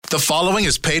The following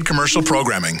is paid commercial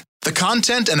programming. The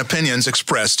content and opinions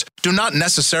expressed do not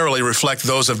necessarily reflect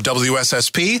those of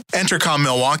WSSP, Entercom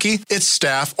Milwaukee, its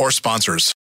staff, or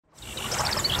sponsors.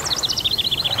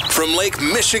 From Lake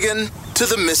Michigan to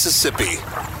the Mississippi,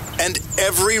 and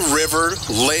every river,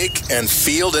 lake, and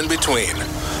field in between,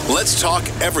 let's talk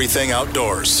everything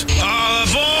outdoors. All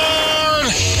aboard!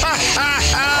 Ha ha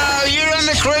ha! You're on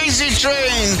the crazy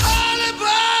train! All aboard!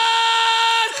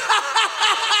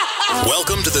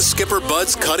 Welcome to the Skipper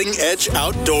Bud's Cutting Edge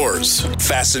Outdoors.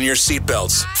 Fasten your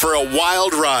seatbelts for a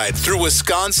wild ride through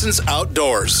Wisconsin's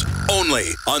outdoors. Only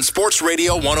on Sports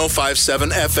Radio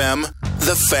 105.7 FM,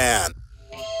 The Fan.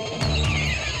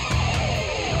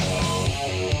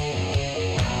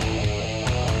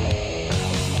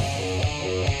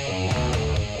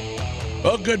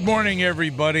 Well, good morning,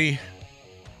 everybody.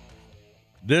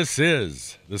 This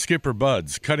is the Skipper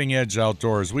Bud's Cutting Edge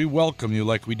Outdoors. We welcome you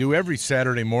like we do every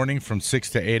Saturday morning from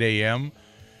 6 to 8 a.m.,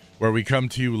 where we come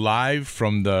to you live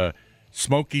from the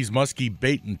Smokies Muskie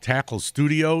Bait and Tackle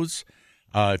Studios.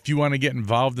 If you want to get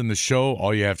involved in the show,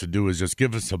 all you have to do is just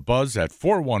give us a buzz at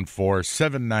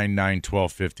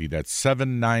 414-799-1250. That's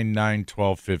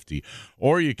 799-1250.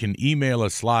 Or you can email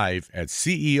us live at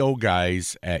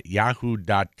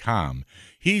ceoguys@yahoo.com.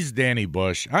 He's Danny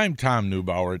Bush. I'm Tom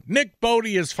Neubauer. Nick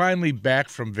Bodie is finally back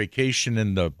from vacation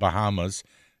in the Bahamas.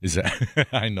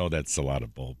 I know that's a lot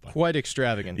of bull. But quite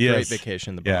extravagant. Yes. Great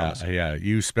vacation in the Bahamas. Yeah.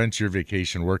 You spent your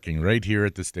vacation working right here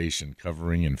at the station,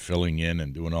 covering and filling in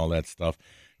and doing all that stuff.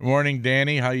 Good morning,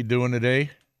 Danny. How you doing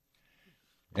today?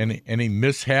 Any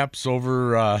mishaps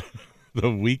over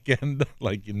the weekend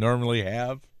like you normally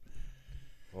have?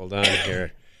 Hold on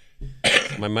here.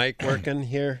 Is my mic working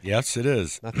here? Yes, it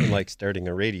is. Nothing like starting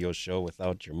a radio show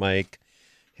without your mic,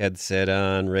 headset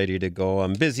on, ready to go.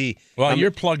 I'm busy. Well, you're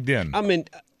plugged in. I'm in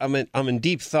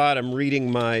deep thought. I'm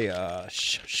reading my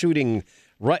shooting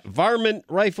varmint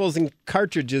rifles and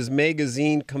cartridges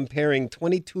magazine comparing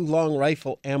 22 long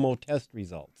rifle ammo test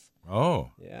results. Oh,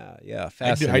 yeah,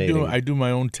 fascinating. I do my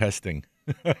own testing.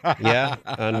 Yeah,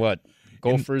 on what?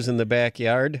 Gophers in the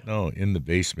backyard? No, in the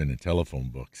basement in telephone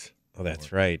books. Oh,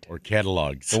 that's right. Or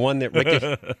catalogs. The one that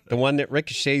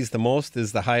ricochets the most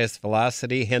is the highest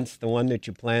velocity, hence the one that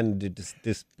you plan to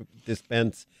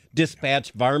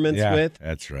dispatch varmints with.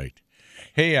 That's right.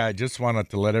 Hey, I just wanted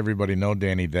to let everybody know,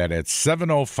 Danny, that at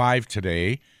 7:05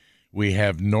 today, we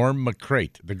have Norm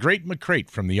McCrate, the great McCrate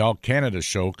from the All Canada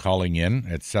Show, calling in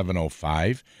at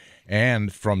 7:05.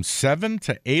 And from 7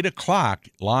 to 8 o'clock,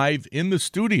 live in the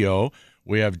studio,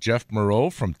 we have Jeff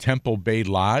Moreau from Temple Bay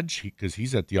Lodge, because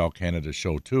he's at the All Canada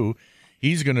Show, too.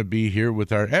 He's going to be here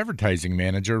with our advertising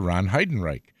manager, Ron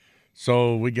Heidenreich.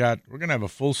 So we're going to have a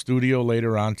full studio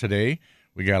later on today.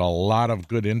 We got a lot of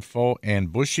good info.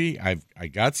 And, Bushy, I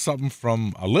got something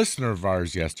from a listener of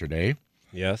ours yesterday.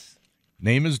 Yes.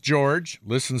 Name is George.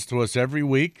 Listens to us every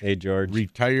week. Hey, George.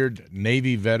 Retired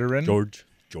Navy veteran. George.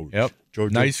 Yep.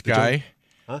 George. Nice guy.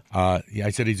 Huh? I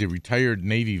said he's a retired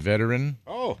Navy veteran.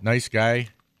 Oh. Nice guy.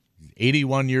 He's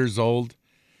 81 years old.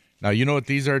 Now, you know what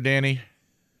these are, Danny?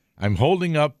 I'm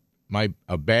holding up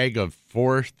a bag of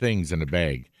 4 things in a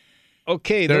bag.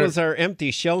 Okay, those are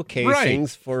empty shell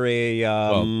casings for a...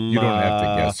 well, you don't have to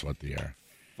guess what they are.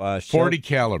 40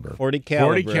 caliber. 40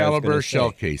 caliber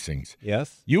shell casings.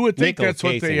 Yes. You would think Nickel that's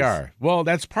what they casings. are. Well,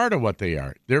 that's part of what they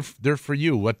are. They're for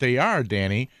you. What they are,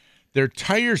 Danny, they're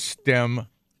tire stem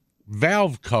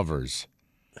valve covers.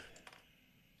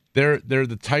 They're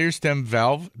the tire stem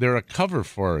valve. They're a cover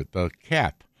for the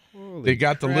cap. They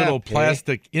got the little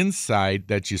plastic inside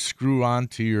that you screw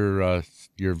onto your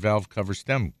valve cover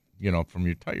stem, from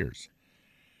your tires.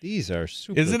 These are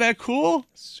super. Isn't that cool?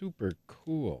 Super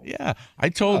cool. Yeah. I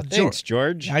told thanks,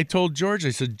 George. I told George, I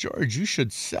said, George, you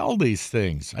should sell these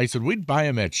things. I said, we'd buy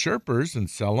them at Sherpers and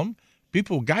sell them.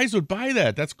 Guys would buy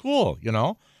that. That's cool,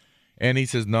 And he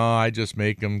says, no, I just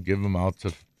make them, give them out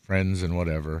to friends and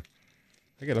whatever.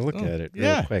 I got to look at it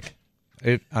real quick.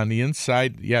 On the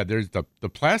inside, there's the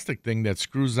plastic thing that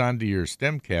screws onto your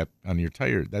stem cap on your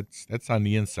tire. That's on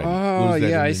the inside. Oh,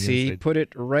 yeah, I see. Inside. Put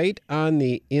it right on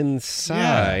the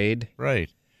inside. Yeah,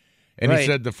 right. And he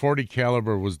said the 40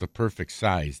 caliber was the perfect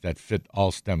size that fit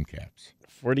all stem caps.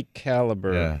 40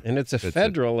 caliber. And it's a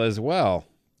Federal as well.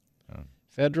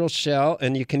 Federal shell,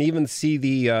 and you can even see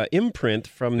the imprint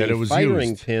from the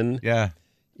firing pin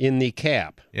in the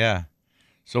cap. Yeah.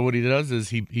 So what he does is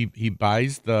he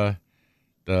buys the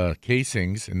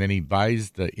casings, and then he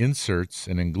buys the inserts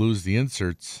and then glues the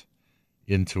inserts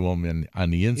into them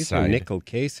on the inside. These are nickel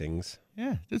casings.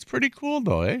 Yeah, it's pretty cool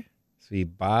though, eh? So he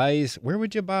buys. Where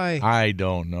would you buy? I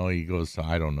don't know. He goes to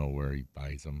I don't know where he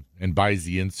buys them and buys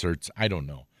the inserts. I don't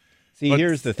know. See, But-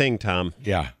 here's the thing, Tom.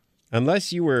 Yeah.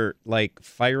 Unless you were like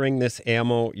firing this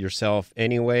ammo yourself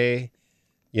anyway,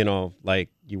 like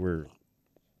you were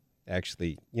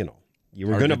actually, you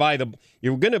were going to buy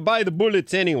the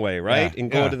bullets anyway, right? Yeah, and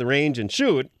go yeah. to the range and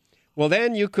shoot. Well,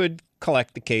 then you could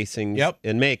collect the casings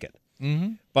and make it.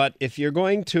 Mm-hmm. But if you're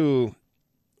going to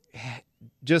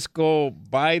just go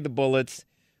buy the bullets,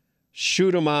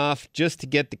 shoot them off just to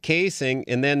get the casing,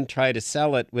 and then try to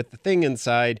sell it with the thing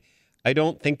inside, I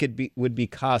don't think would be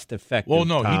cost effective. Well,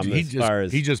 no, Tom, he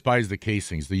as just buys the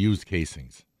casings, the used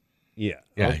casings. yeah.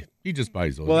 Yeah, Okay. he just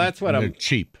buys those. Well, that's what And I'm- they're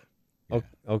cheap.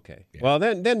 Okay. Yeah. Well,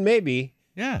 then maybe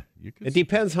Yeah, you could. it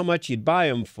depends how much you'd buy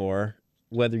them for,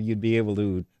 whether you'd be able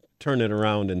to turn it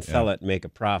around and sell it and make a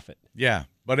profit. Yeah,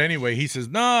 but anyway, he says,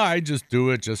 "No, I just do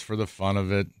it just for the fun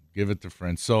of it. Give it to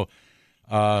friends." So,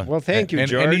 Well, thank you, and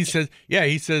George.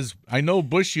 he says, I know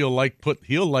Bushy he'll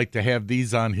like to have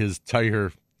these on his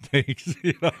tire things.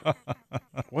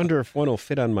 Wonder if one will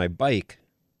fit on my bike.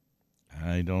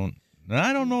 I don't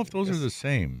know if those are the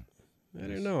same. I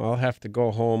don't know. I'll have to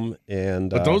go home and.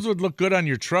 But those would look good on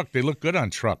your truck. They look good on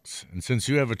trucks, and since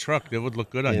you have a truck, they would look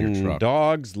good on your and truck.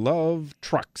 dogs love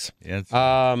trucks.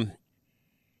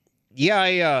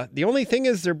 Yeah, The only thing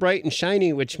is they're bright and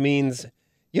shiny, which means,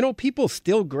 people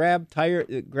still grab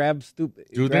stupid.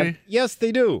 Do they? Yes,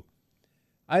 they do.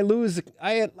 I lose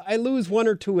one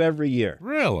or two every year.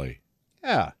 really?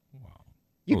 Yeah.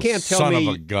 You Little can't tell son me.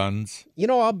 of a guns.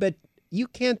 I'll bet you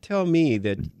can't tell me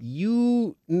that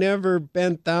you never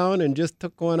bent down and just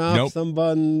took one off Nope.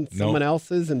 someone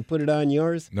else's and put it on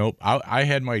yours. Nope. I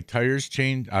had my tires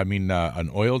changed. An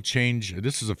oil change.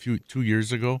 This is 2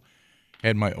 years ago.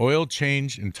 Had my oil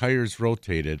change and tires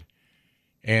rotated,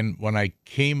 and when I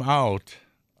came out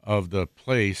of the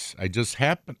place, I just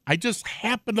happened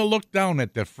to look down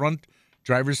at the front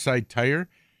driver's side tire,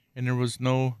 and there was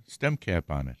no stem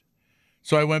cap on it.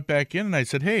 So I went back in and I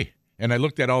said, "Hey," and I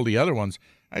looked at all the other ones.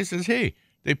 I says, "Hey,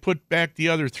 they put back the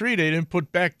other three. They didn't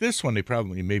put back this one. They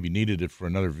probably maybe needed it for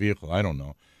another vehicle. I don't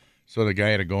know." So the guy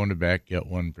had to go in the back, get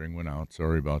one, bring one out.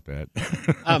 Sorry about that.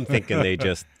 I'm thinking it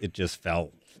just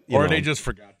fell. They just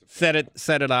forgot. set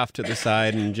it off to the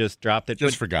side and just dropped it.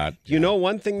 Just But forgot. You know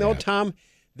one thing though, Tom?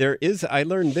 I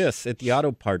learned this at the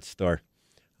auto parts store.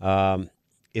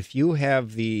 If you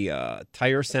have the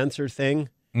tire sensor thing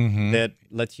that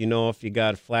lets you know if you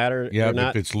got flat or Yeah,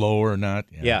 not, if it's low or not.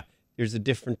 yeah, there's a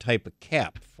different type of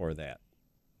cap for that.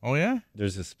 Oh, yeah?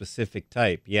 There's a specific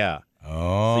type, yeah.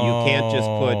 Oh. So you can't just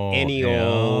put any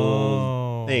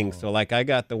old thing. So like I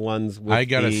got the ones with I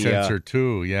got the, a sensor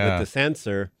too, yeah. with the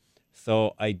sensor.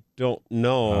 So I don't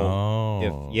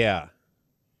know if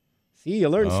See, you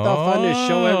learn stuff on this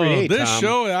show every day, This Tom.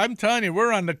 show, I'm telling you,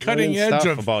 we're on the cutting Learn edge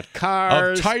stuff of about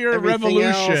cars, tire everything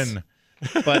revolution.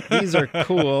 else. But these are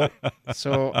cool.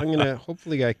 So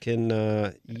hopefully I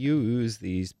can use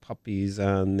these puppies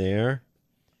on there.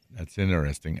 That's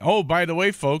interesting. Oh, by the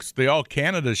way, folks, the All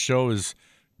Canada show is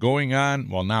going on.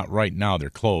 Well, not right now. They're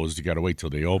closed. You got to wait till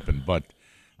they open. But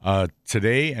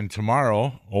today and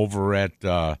tomorrow over at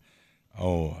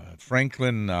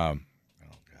Franklin.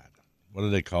 What do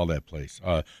they call that place?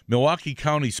 Milwaukee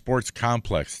County Sports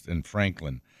Complex in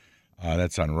Franklin.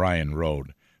 That's on Ryan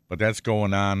Road. But that's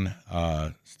going on,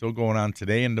 still going on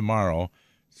today and tomorrow.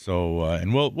 So,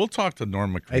 and we'll talk to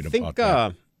Norm McCrate about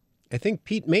that. I think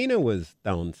Pete Mena was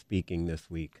down speaking this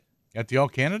week. At the All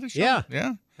Canada show? Yeah.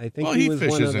 Yeah. I think Well, he he was one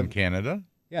fishes of in the, Canada.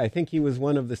 Yeah, I think he was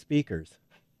one of the speakers.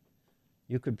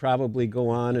 You could probably go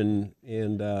on and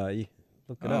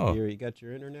look it Oh. up here. You got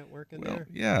your internet working Well, there?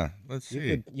 yeah. Let's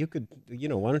see. You could,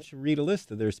 why don't you read a list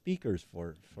of their speakers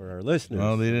for our listeners?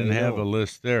 Well, they so didn't have a know.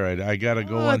 list there. I got to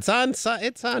go Oh, on. it's on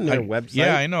their website.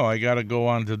 Yeah, I know. I got to go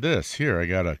on to this. Here, I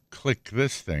got to click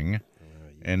this thing.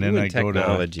 And then You I and go to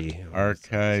technology.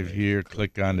 archive here,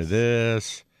 click onto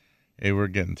this. Hey, we're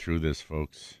getting through this,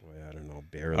 folks. Boy, I don't know,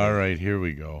 barely. All right, here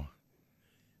we go.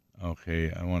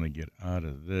 Okay, I want to get out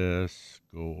of this,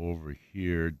 go over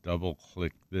here, double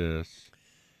click this.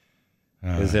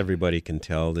 As everybody can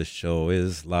tell, this show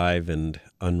is live and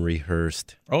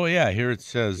unrehearsed. Oh, yeah, here it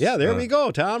says. Yeah, there we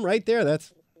go, Tom, right there.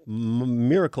 That's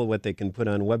miracle what they can put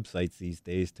on websites these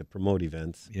days to promote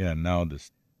events. Yeah, now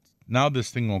this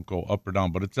thing won't go up or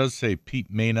down, but it does say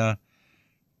Pete Mena.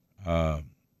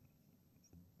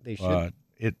 They should.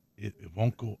 It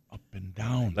won't go up and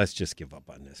down. Let's just give up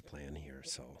on this plan here.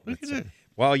 So Look at let's, it.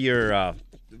 while you're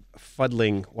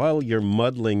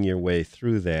muddling your way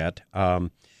through that,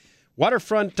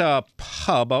 Waterfront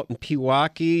Pub out in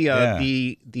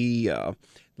Pewaukee. The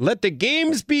let the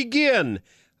games begin.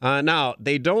 Now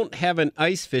they don't have an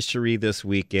ice fishery this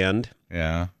weekend.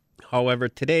 Yeah. However,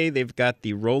 today they've got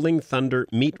the Rolling Thunder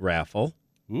meat raffle.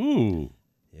 Ooh.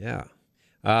 Yeah.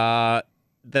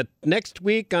 The next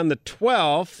week on the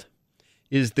 12th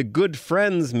is the Good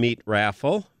Friends meat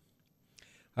raffle.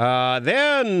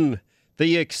 Then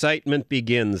the excitement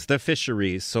begins, the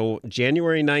fisheries. So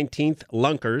January 19th,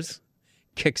 Lunkers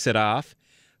kicks it off.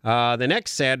 The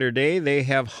next Saturday, they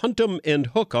have Hunt 'em and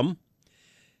Hook 'em.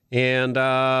 And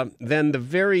then the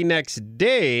very next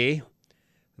day,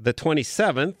 the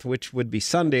 27th, which would be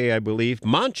Sunday, I believe,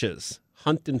 Manches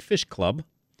Hunt and Fish Club.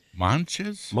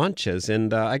 Manches.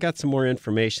 And I got some more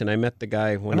information. I met the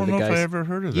guy, I don't know if I ever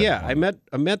heard of that. Yeah, I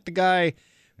met the guy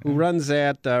who runs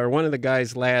that, or one of the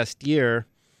guys last year,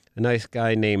 a nice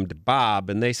guy named Bob,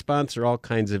 and they sponsor all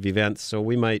kinds of events. So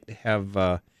we might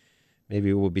have,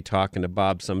 maybe we'll be talking to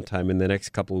Bob sometime in the next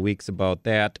couple of weeks about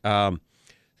that. On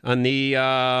the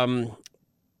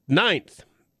 9th,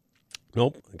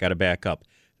 nope, I got to back up.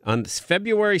 On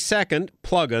February 2nd,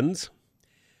 Plugins.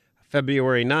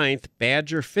 February 9th,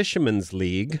 Badger Fisherman's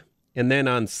League. And then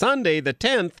on Sunday, the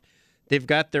 10th, they've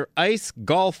got their ice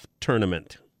golf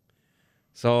tournament.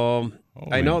 So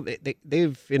I know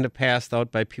they've in the past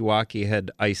out by Pewaukee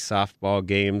had ice softball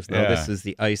games. Now this is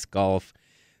the ice golf.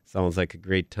 Sounds like a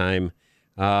great time.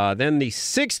 Then the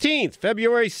 16th,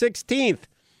 February 16th,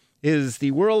 is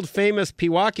the world-famous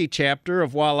Pewaukee chapter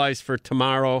of Walleyes for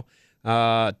Tomorrow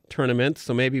tournament.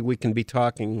 So maybe we can be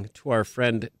talking to our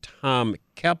friend Tom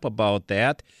Kep about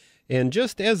that. And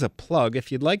just as a plug,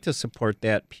 if you'd like to support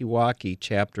that Pewaukee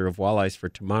chapter of Walleyes for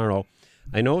Tomorrow,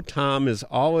 I know Tom is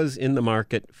always in the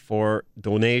market for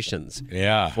donations,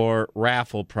 for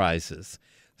raffle prizes.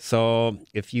 So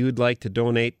if you'd like to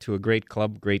donate to a great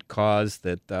club, great cause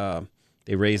that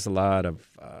they raise a lot of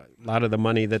the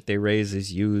money that they raise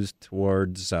is used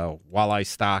towards walleye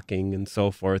stocking and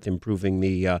so forth, improving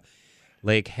the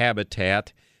lake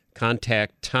habitat.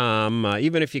 Contact Tom.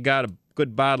 Even if you got a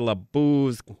good bottle of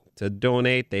booze to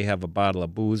donate, they have a bottle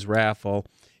of booze raffle.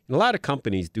 And a lot of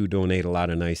companies do donate a lot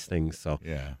of nice things. So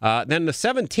then the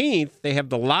 17th, they have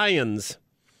the Lions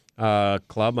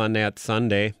Club on that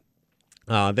Sunday.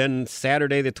 Then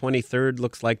Saturday the 23rd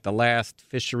looks like the last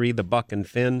fishery, the Buck and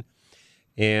Fin.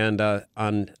 And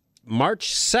on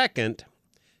March 2nd,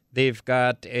 they've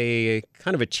got a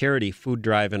kind of a charity food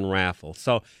drive and raffle.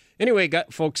 So anyway,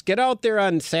 folks, get out there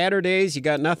on Saturdays. You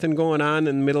got nothing going on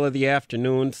in the middle of the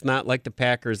afternoon. It's not like the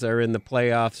Packers are in the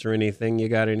playoffs or anything. You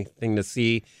got anything to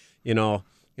see,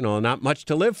 not much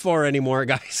to live for anymore,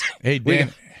 guys. Hey,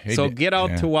 Dan. Get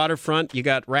out to Waterfront. You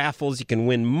got raffles. You can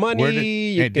win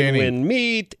money. You can win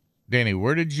meat. Danny,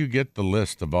 where did you get the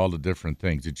list of all the different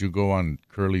things? Did you go on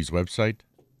Curly's website?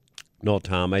 No,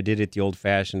 Tom. I did it the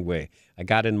old-fashioned way. I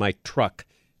got in my truck,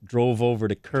 drove over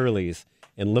to Curly's,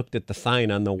 and looked at the sign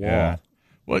on the wall. Yeah.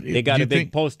 Well, they got a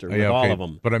big poster with all of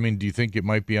them. But, I mean, do you think it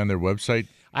might be on their website?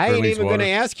 I ain't even going to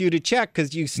ask you to check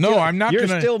because you're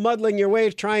still muddling your way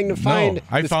trying to find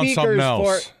I the found speakers something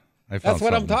else. That's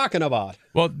what I'm talking about.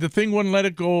 Well, the thing wouldn't let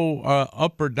it go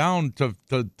up or down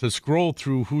to scroll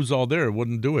through who's all there. It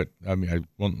wouldn't do it. I mean, it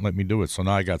wouldn't let me do it. So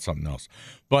now I got something else.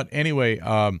 But anyway,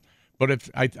 but if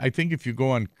I think if you go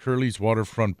on Curly's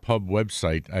Waterfront Pub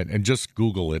website and just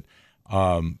Google it,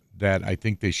 that I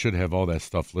think they should have all that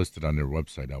stuff listed on their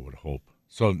website, I would hope.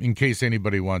 So in case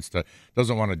anybody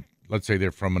doesn't want to, let's say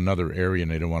they're from another area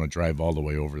and they don't want to drive all the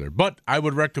way over there. But I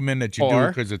would recommend that you do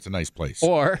because it's a nice place.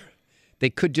 Or they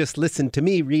could just listen to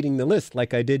me reading the list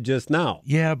like I did just now.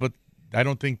 Yeah, but I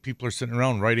don't think people are sitting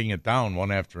around writing it down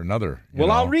one after another.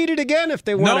 I'll read it again if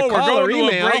they want to call or email. No, we're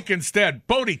going to a break instead.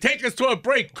 Bodie, take us to a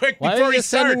break quick Why before are you he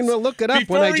starts. sending him to look it up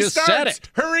when I just said it?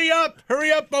 Hurry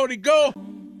up, Bodie, go.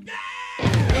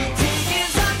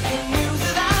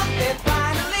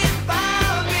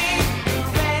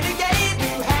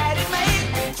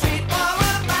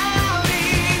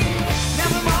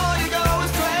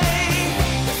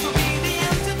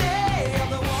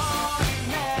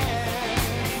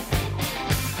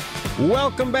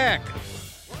 Welcome back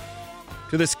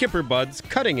to the Skipper Buds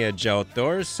Cutting Edge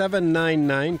Outdoors.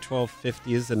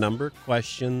 799-1250 is the number.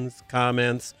 Questions,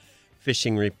 comments,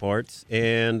 fishing reports.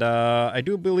 And I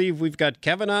do believe we've got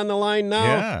Kevin on the line now.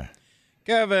 Yeah.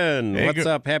 Kevin, what's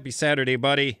up? Happy Saturday,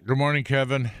 buddy. Good morning,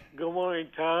 Kevin. Good morning,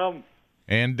 Tom.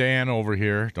 And Dan over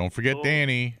here. Don't forget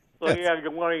Danny. Oh, yeah,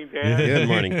 good morning, Dan. Good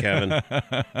morning, Kevin.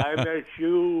 I met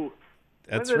you.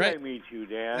 That's when did right. I meet you,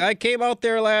 Dan? I came out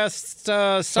there last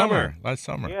summer. Last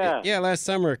summer. Yeah, last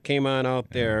summer came on out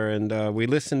there, and we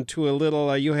listened to a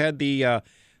little. You had the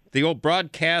old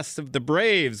broadcasts of the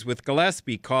Braves with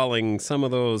Gillespie calling some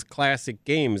of those classic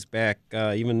games back,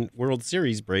 even World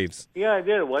Series Braves. Yeah, I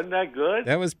did. Wasn't that good?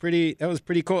 That was pretty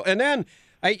cool. And then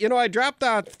I dropped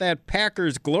off that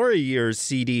Packers Glory Years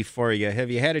CD for you.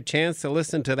 Have you had a chance to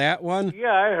listen to that one?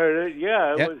 Yeah, I heard it.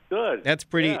 Yeah, it was good. That's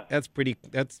pretty. Yeah. That's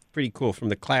pretty cool from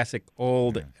the classic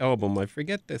old album. I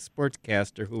forget the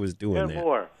sportscaster who was doing Ten that.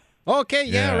 more. Okay,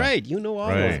 yeah, Yeah. right. You know all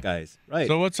those guys, right?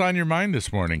 So what's on your mind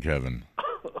this morning, Kevin?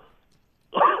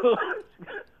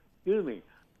 Excuse me.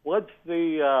 What's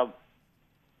the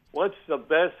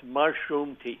best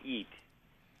mushroom to eat?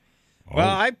 Well,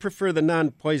 I prefer the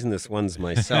non-poisonous ones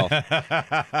myself.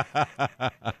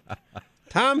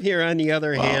 Tom here, on the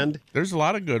other hand, There's a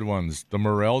lot of good ones. The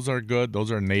morels are good.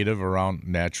 Those are native around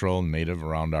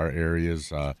our areas.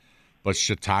 But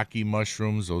shiitake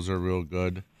mushrooms, those are real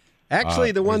good.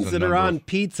 actually, the there's ones a that are number on of-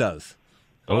 pizzas,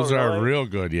 Those Oh, are really? real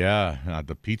good, yeah.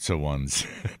 The pizza ones.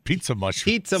 Pizza mushrooms.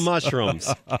 pizza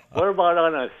mushrooms. What about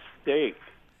on a steak?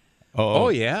 Oh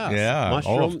yeah, Yeah.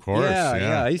 mushroom. Oh, of course.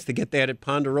 Yeah. I used to get that at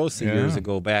Ponderosa years Yeah.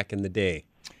 ago back in the day.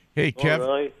 Hey,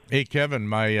 really? Hey, Kevin.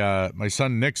 My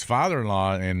son Nick's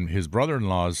father-in-law and his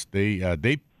brother-in-laws.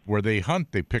 They where they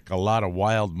hunt, they pick a lot of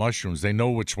wild mushrooms. They know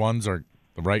which ones are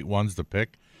the right ones to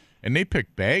pick, and they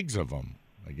pick bags of them.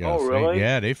 I guess. Oh, really?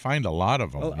 They find a lot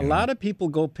of them. Well, a lot of people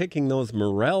go picking those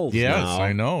morels Yes, now.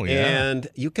 I know, yeah. And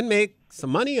you can make some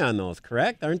money on those,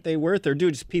 correct? Aren't they worth? Or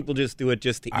do people just do it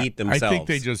just to eat themselves? I think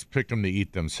they just pick them to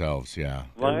eat themselves. Yeah.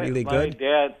 They're really my good?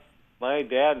 dad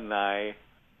and I,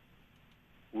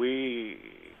 we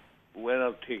went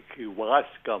up to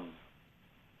Kewaskum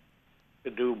to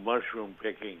do mushroom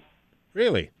picking.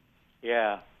 Really?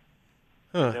 Yeah.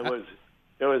 Huh.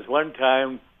 There was one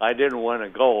time I didn't want to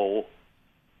go,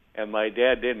 and my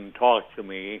dad didn't talk to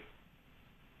me,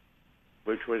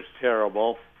 which was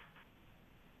terrible.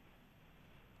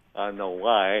 I don't know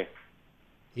why.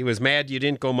 He was mad you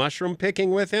didn't go mushroom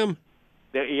picking with him?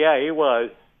 Yeah, he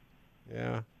was.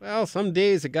 Yeah. Well, some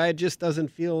days a guy just doesn't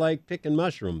feel like picking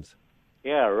mushrooms.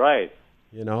 Yeah, right.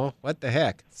 You know, what the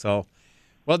heck? So,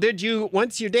 well,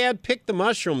 once your dad picked the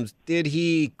mushrooms, did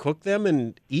he cook them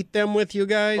and eat them with you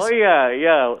guys? Oh, yeah.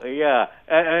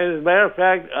 As a matter of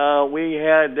fact, we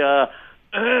had,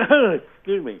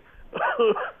 excuse me,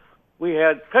 we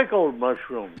had pickled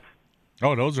mushrooms.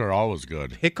 Oh, those are always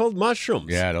good. Pickled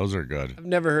mushrooms? Yeah, those are good. I've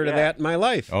never heard of Yeah. that in my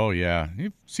life. Oh yeah,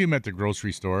 you see them at the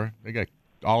grocery store. They got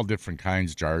all different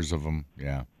kinds, jars of them.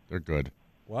 Yeah, they're good.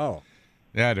 Wow.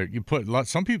 Yeah, you put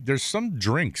some people. There's some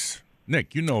drinks.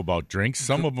 Nick, you know about drinks.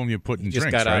 Some of them you put in Just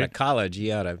drinks, got out right? of college. He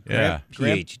had a Yeah.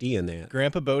 PhD in that.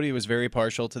 Grandpa Bodie was very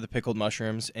partial to the pickled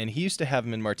mushrooms, and he used to have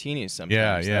them in martinis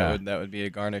sometimes. Yeah. That would be a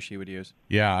garnish he would use.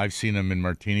 Yeah, I've seen them in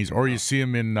martinis, or you see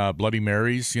them in Bloody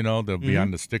Marys. You know, they'll be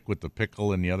on the stick with the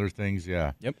pickle and the other things.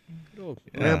 Yeah. Yep. Good old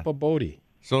Grandpa Bodie.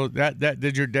 So that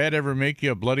did your dad ever make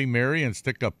you a Bloody Mary and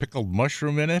stick a pickled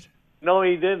mushroom in it? No,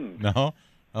 he didn't. No.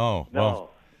 Oh, No.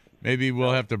 well, maybe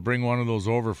we'll have to bring one of those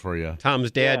over for you. Tom's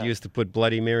dad Yeah. used to put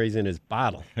Bloody Marys in his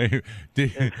bottle.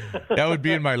 That would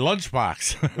be in my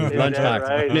lunchbox. Lunchbox.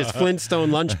 right? In his Flintstone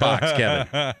lunchbox,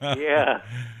 Kevin. Yeah.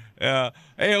 Yeah.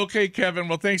 Hey, okay, Kevin.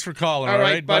 Well, thanks for calling. All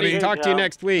right, buddy. buddy. Talk to you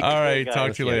next week. All right. guys.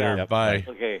 Talk to you later. Yep. Bye.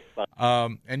 Okay, bye.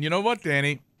 And you know what,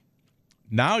 Danny?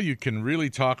 Now you can really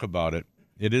talk about it.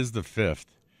 It is the 5th.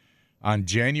 On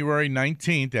January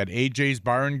 19th at AJ's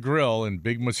Bar and Grill in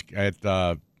at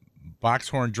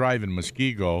Boxhorn Drive in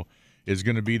Muskego is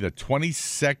going to be the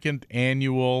 22nd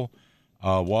annual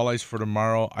Walleyes for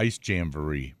Tomorrow Ice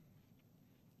Jamboree.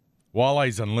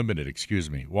 Walleyes Unlimited, excuse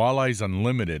me. Walleyes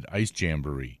Unlimited Ice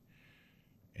Jamboree.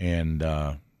 And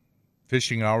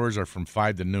fishing hours are from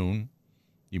 5 to noon.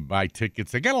 You buy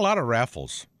tickets. They got a lot of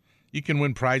raffles. You can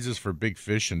win prizes for big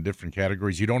fish in different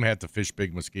categories. You don't have to fish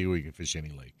Big Muskego. You can fish any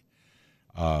lake.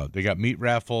 They got meat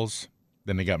raffles.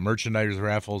 Then they got merchandise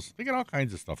raffles. They got all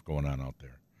kinds of stuff going on out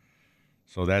there.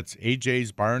 So that's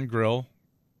AJ's Bar and Grill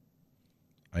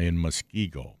in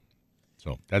Muskego.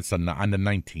 So that's on the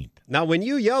 19th. Now, when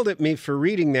you yelled at me for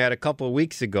reading that a couple of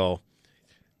weeks ago,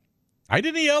 I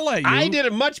didn't yell at you. I did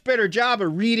a much better job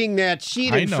of reading that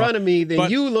sheet I in know, front of me than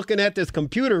but- you looking at this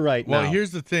computer right Well, now.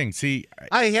 here's the thing. See,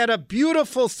 I had a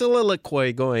beautiful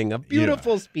soliloquy going, a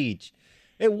beautiful speech,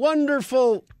 a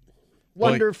wonderful.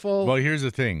 Well, here's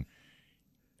the thing.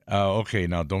 Okay,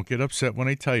 now don't get upset when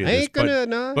I tell you I this. ain't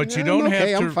gonna. but you I'm don't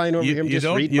okay. have to. I'm fine over you, here. I'm you just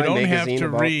don't. reading You my don't have magazine to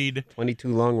about read 22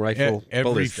 long rifle every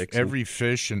ballistics. every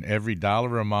fish and every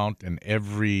dollar amount and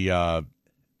every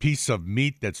piece of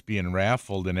meat that's being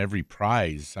raffled and every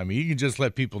prize. I mean, you can just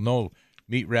let people know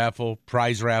meat raffle,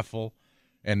 prize raffle,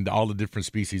 and all the different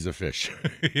species of fish.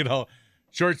 You know,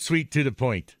 short, sweet, to the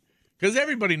point. Because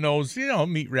everybody knows, you know,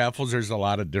 meat raffles, there's a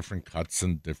lot of different cuts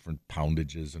and different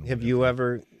poundages. And Have you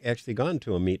ever actually gone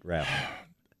to a meat raffle?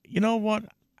 You know what?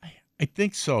 I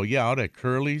think so. Yeah, out at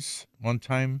Curly's one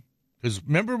time. Because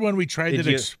remember when we tried Did that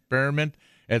you- experiment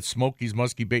at Smokey's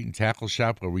Muskie Bait and Tackle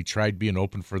Shop where we tried being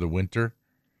open for the winter?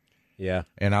 Yeah.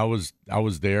 And I was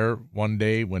there one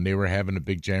day when they were having a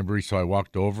big jamboree, so I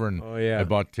walked over and Oh, yeah. I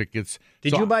bought tickets.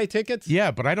 Did So- you buy tickets? Yeah,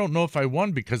 but I don't know if I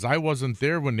won because I wasn't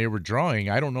there when they were drawing.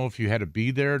 I don't know if you had to be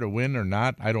there to win or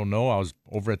not. I don't know. I was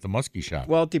over at the Muskie Shop.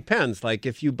 Well, it depends. Like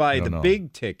if you buy I don't the know.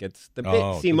 big tickets,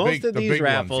 most the of big these ones,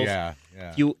 raffles, yeah.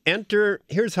 you enter.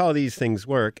 Here's how these things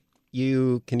work.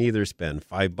 You can either spend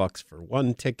 $5 for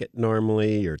one ticket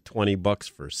normally, or $20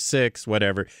 for 6,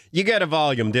 whatever. You get a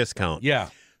volume discount. Yeah.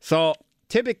 So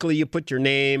typically, you put your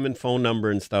name and phone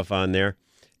number and stuff on there,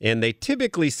 and they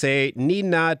typically say need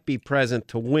not be present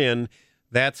to win.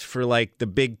 That's for like the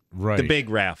big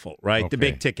raffle, right? The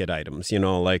Okay. big ticket items,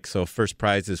 like so. First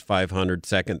prize is $500,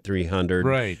 second $300,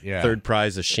 Right, yeah. Third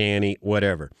prize a shanty,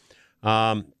 whatever.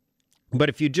 But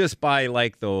if you just buy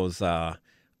like those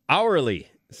hourly,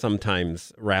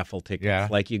 sometimes raffle tickets, Yeah.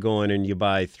 like you go in and you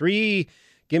buy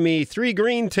give me 3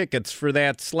 green tickets for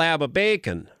that slab of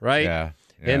bacon, right? Yeah.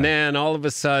 And then all of a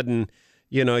sudden,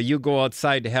 you go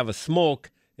outside to have a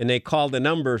smoke and they call the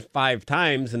number 5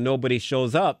 times and nobody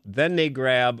shows up. Then they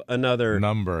grab another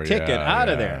Number, ticket yeah, out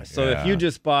of yeah, there. So yeah. if you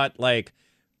just bought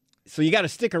so you got to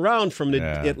stick around from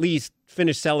Yeah. at least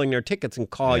finish selling their tickets and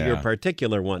call your Yeah.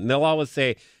 particular one. And they'll always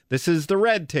say, this is the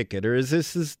red ticket or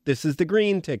this is the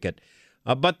green ticket.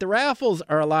 But the raffles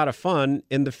are a lot of fun.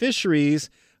 In the fisheries,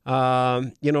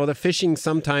 the fishing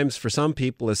sometimes for some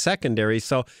people is secondary.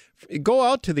 So go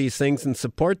out to these things and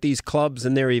support these clubs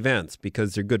and their events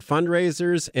because they're good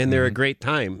fundraisers and they're a great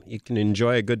time. You can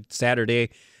enjoy a good Saturday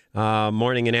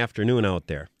morning and afternoon out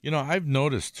there. I've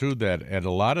noticed, too, that at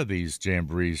a lot of these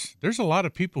jamborees, there's a lot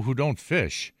of people who don't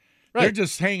fish. Right. They're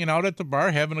just hanging out at the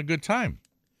bar having a good time,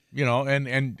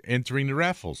 and entering the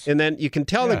raffles. And then you can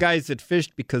tell the Yeah. guys that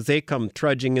fished because they come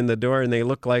trudging in the door and they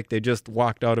look like they just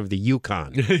walked out of the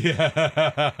Yukon,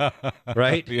 yeah.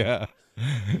 right? Yeah.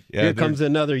 Yeah, Here comes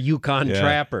another Yukon yeah.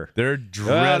 Trapper. They're dressed.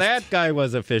 Well, that guy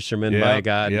was a fisherman, by Yep,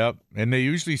 God. Yep. And they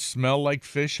usually smell like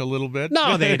fish a little bit.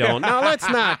 No, they don't. No, let's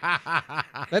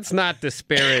not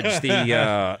disparage the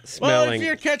Well, smelling. if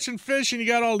you're catching fish and you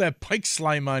got all that pike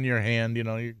slime on your hand,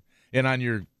 and on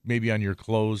your maybe on your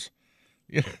clothes.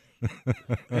 Yeah.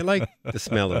 I like the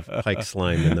smell of pike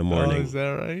slime in the Oh, morning. is that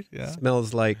right? Yeah.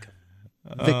 Smells like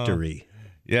victory.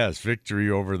 Yes, victory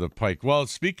over the pike. Well,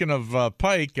 speaking of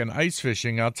pike and ice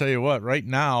fishing, I'll tell you what. Right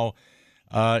now,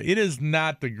 it is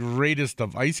not the greatest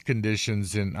of ice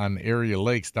conditions on area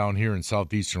lakes down here in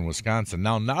southeastern Wisconsin.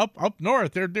 Now up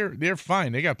north, they're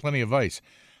fine. They got plenty of ice.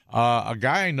 A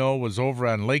guy I know was over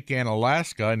on Lake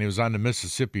Analaska, and he was on the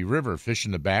Mississippi River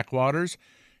fishing the backwaters,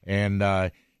 and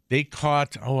they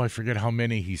caught, I forget how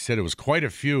many. He said it was quite a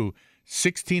few,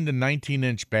 16 to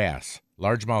 19-inch bass.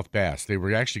 Largemouth bass. They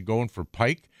were actually going for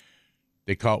pike.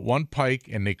 They caught one pike,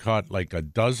 and they caught like a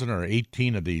dozen or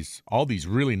 18 of all these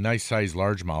really nice-sized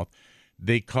largemouth.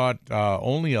 They caught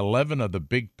only 11 of the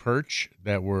big perch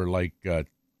that were like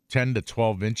 10 to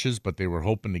 12 inches, but they were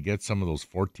hoping to get some of those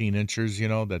 14 inches,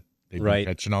 that they've Right.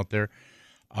 been catching out there.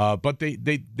 But they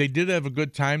did have a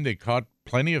good time. They caught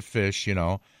plenty of fish,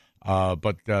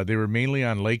 but they were mainly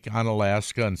on Lake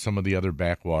Onalaska and some of the other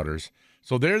backwaters.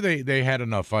 So there they had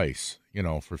enough ice,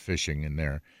 for fishing in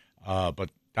there. But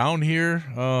down here,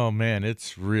 oh, man,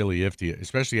 it's really iffy,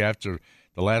 especially after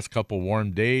the last couple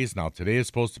warm days. Now, today is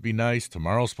supposed to be nice.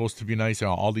 Tomorrow's supposed to be nice.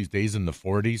 All these days in the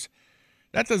 40s.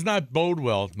 That does not bode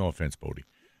well. No offense, Bodie.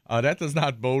 That does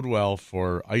not bode well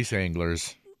for ice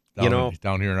anglers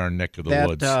down here in our neck of the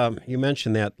woods. You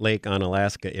mentioned that Lake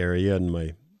Onalaska area, and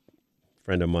my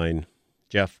friend of mine,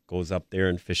 Jeff, goes up there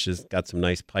and fishes. Got some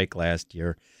nice pike last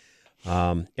year.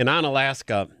 In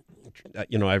Onalaska,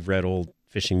 I've read old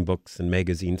fishing books and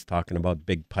magazines talking about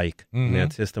big pike in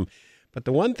that system. But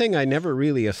the one thing I never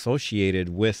really associated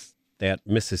with that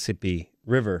Mississippi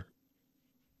River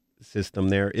system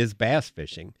there is bass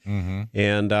fishing.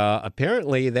 And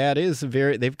apparently that is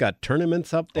they've got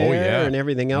tournaments up there and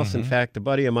everything else. In fact, a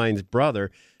buddy of mine's brother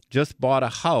just bought a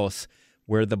house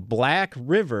where the Black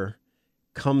River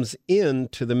comes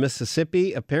into the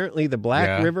Mississippi. Apparently the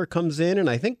Black River comes in, and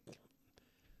I think,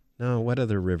 no, what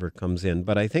other river comes in?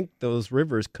 But I think those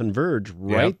rivers converge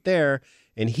right there,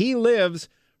 and he lives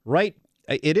right.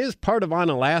 It is part of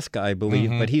Onalaska, I believe,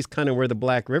 but he's kind of where the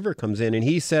Black River comes in, and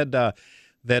he said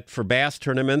that for bass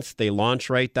tournaments, they launch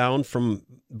right down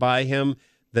by him,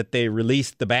 that they release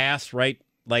the bass right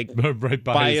right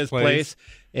by his place.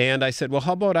 And I said, well,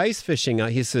 how about ice fishing?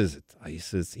 He says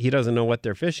he doesn't know what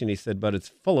they're fishing. He said, but it's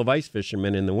full of ice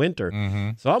fishermen in the winter.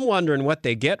 So I'm wondering what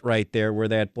they get right there where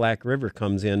that Black River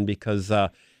comes in, because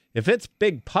if it's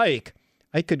big pike,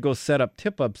 I could go set up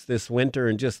tip-ups this winter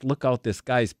and just look out this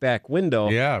guy's back window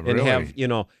and really. have,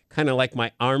 kind of like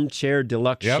my armchair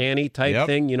deluxe shanty type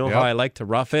thing. You know how I like to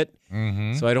rough it?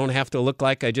 So I don't have to look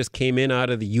like I just came in out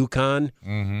of the Yukon.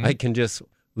 I can just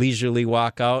leisurely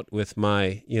walk out with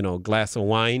my, glass of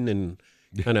wine and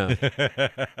kind of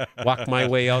walk my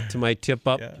way out to my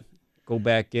tip-up, go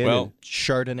back in and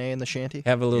Chardonnay in the shanty.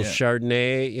 have a little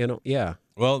Chardonnay,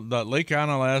 Well, the Lake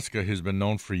Onalaska has been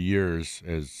known for years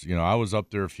as, I was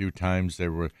up there a few times.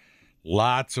 There were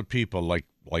lots of people, like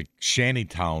shanty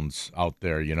towns out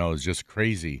there, it's just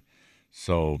crazy.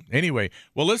 So anyway,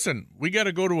 well, listen, we got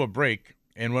to go to a break.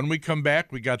 And when we come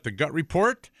back, we got the Gut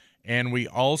Report, and we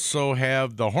also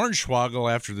have the Hornswoggle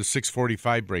after the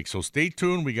 6:45 break. So stay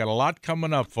tuned. We got a lot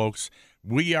coming up, folks.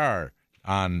 We are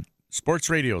on Sports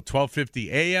Radio,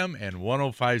 1250 AM and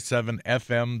 105.7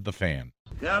 FM, The Fan.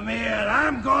 Come here,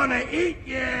 I'm gonna eat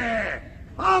you!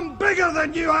 I'm bigger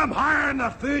than you, I'm higher in the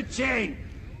food chain!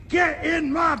 Get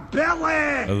in my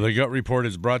belly! The Gut Report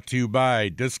is brought to you by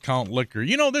Discount Liquor.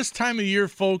 This time of year,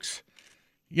 folks,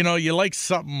 you like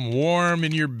something warm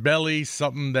in your belly,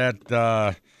 something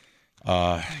that,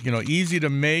 easy to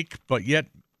make, but yet,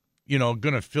 going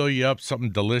to fill you up,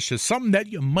 something delicious, something that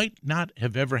you might not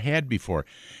have ever had before.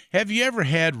 Have you ever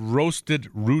had roasted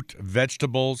root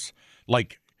vegetables?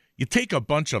 Like, you take a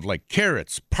bunch of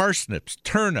carrots, parsnips,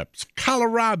 turnips,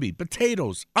 kohlrabi,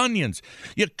 potatoes, onions.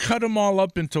 You cut them all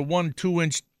up into 1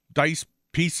 2-inch dice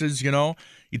pieces, You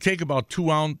take about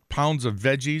 2 pounds of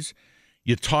veggies.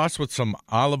 You toss with some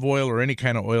olive oil or any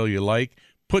kind of oil you like.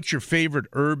 Put your favorite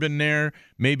herb in there,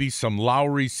 maybe some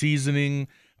Lowry seasoning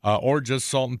or just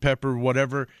salt and pepper,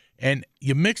 whatever. And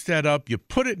you mix that up. You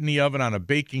put it in the oven on a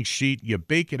baking sheet. You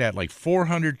bake it at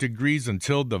 400 degrees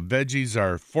until the veggies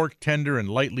are fork tender and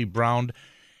lightly browned.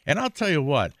 And I'll tell you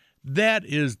what, that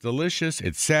is delicious.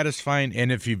 It's satisfying.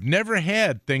 And if you've never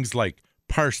had things like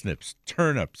parsnips,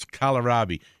 turnips,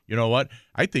 kohlrabi, you know what?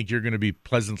 I think you're going to be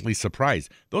pleasantly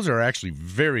surprised. Those are actually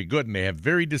very good, and they have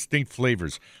very distinct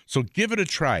flavors. So give it a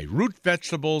try. Root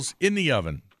vegetables in the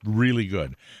oven. Really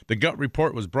good. The Gut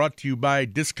Report was brought to you by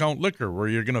Discount Liquor, where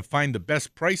you're going to find the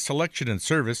best price, selection, and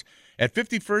service at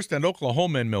 51st and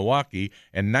Oklahoma in Milwaukee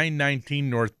and 919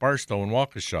 North Barstow in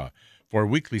Waukesha. For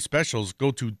weekly specials,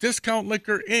 go to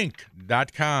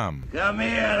discountliquorinc.com. Come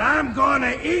here, I'm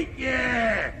gonna eat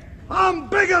you! I'm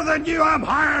bigger than you, I'm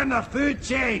higher in the food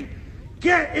chain!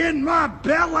 Get in my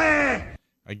belly!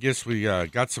 I guess we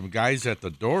got some guys at the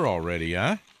door already,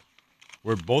 huh?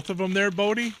 Were both of them there,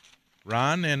 Bodie?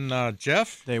 Ron and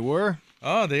Jeff? They were.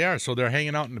 Oh, they are. So they're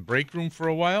hanging out in the break room for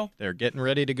a while? They're getting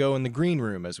ready to go in the green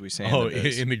room, as we say. Oh,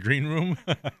 in the green room?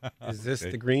 Is this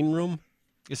the green room?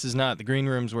 This is not. The green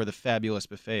room's where the fabulous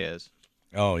buffet is.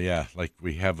 Oh, yeah. Like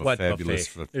we have a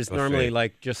fabulous buffet. There's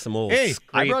normally just some old Hey,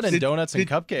 I brought in donuts and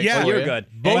cupcakes. Yeah, you're good.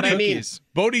 But I mean,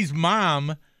 Bodie's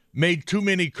mom made too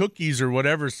many cookies or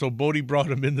whatever, so Bodie brought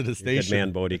them into the station. Good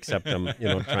man, Bodie, except I'm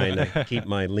trying to keep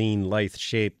my lean, lithe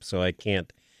shape so I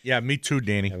can't Yeah, me too,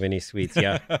 Danny. have any sweets.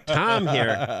 Yeah. Tom here,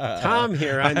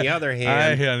 on the other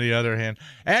hand, On the other hand,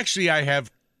 actually, I have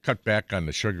cut back on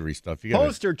the sugary stuff. You gotta-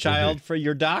 poster child for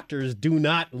your doctors do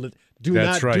not That's do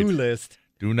right. list.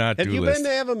 Do not Have do you list.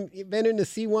 been in to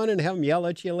see one and have him yell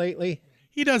at you lately?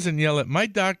 He doesn't yell at. My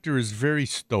doctor is very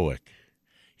stoic.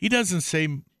 He doesn't say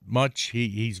much.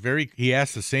 He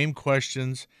asks the same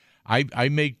questions. I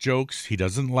make jokes. He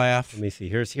doesn't laugh. Let me see.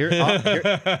 Here's your doctor.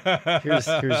 He's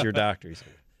like,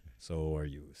 so, are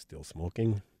you still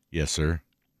smoking? Yes, sir.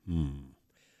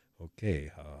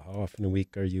 Okay. How often a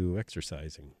week are you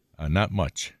exercising? Not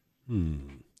much.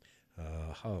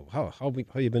 How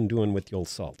you been doing with the old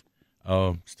salt?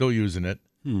 Still using it.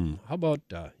 How about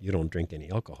you don't drink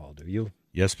any alcohol, do you?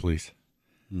 Yes, please.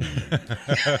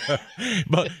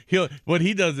 But what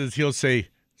he does is he'll say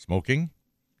smoking.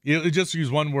 He'll just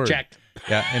use one word. Check.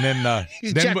 Yeah, and then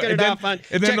He's then, checking and it then- off on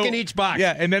and then checking each box.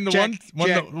 Yeah, and then the Check,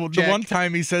 the one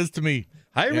time he says to me,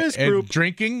 High risk and group.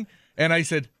 drinking, and I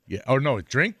said, yeah, or no,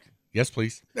 drink. Yes,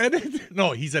 please. And then,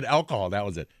 no, he said alcohol. That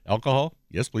was it. Alcohol?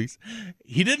 Yes, please.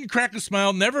 He didn't crack a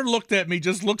smile, never looked at me,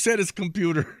 just looks at his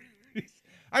computer.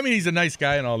 I mean, he's a nice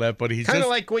guy and all that, but he's Kind of just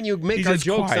like when you make he's our just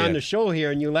jokes quiet. on the show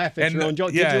here and you laugh at And, your own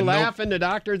joke. yeah, Did you no- laugh in the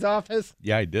doctor's office?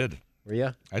 Yeah, I did. Were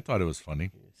you I thought it was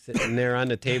funny. sitting there on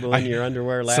the table in your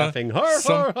underwear laughing?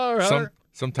 Har.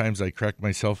 Sometimes I crack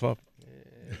myself up.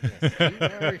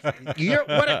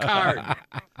 What a card.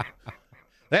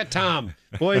 That Tom.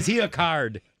 Boy, is he a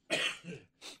card.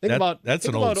 That's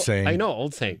an old saying. I know,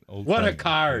 old saying. Old what saying. a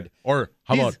card. Or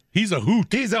how about he's a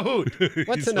hoot? He's a hoot.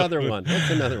 What's another one?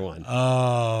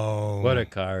 Oh. What a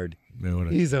card. Man,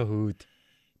 He's a hoot.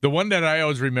 The one that I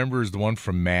always remember is the one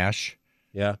from MASH.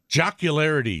 Yeah.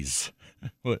 Jocularities.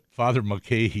 What Father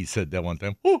McKay said that one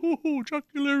time.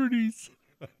 Jocularities.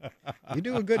 You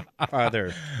do a good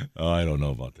father. Oh, I don't know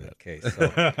about that. Okay, so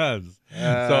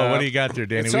So what do you got there,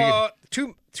 Danny? So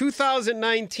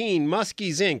 2019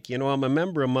 Muskies Inc. You know, I'm a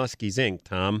member of Muskies Inc.,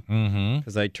 Tom,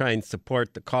 because I try and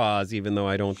support the cause, even though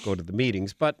I don't go to the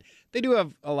meetings. But they do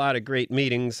have a lot of great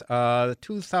meetings. The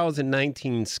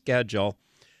 2019 schedule,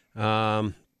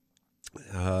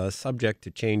 subject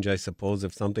to change, I suppose,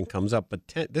 if something comes up. But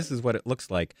this is what it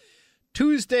looks like.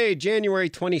 Tuesday, January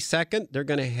 22nd, they're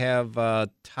going to have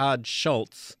Todd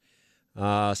Schultz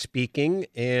speaking,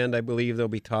 and I believe they'll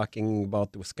be talking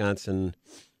about the Wisconsin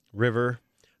River.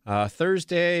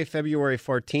 Thursday, February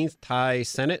 14th, Ty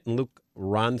Sennett and Luke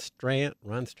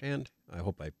Ronstrand. I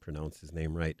hope I pronounced his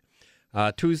name right.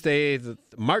 Tuesday,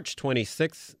 March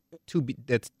 26th,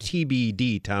 that's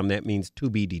TBD, Tom. That means to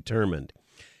be determined.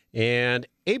 And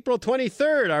April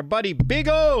 23rd, our buddy Big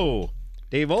O,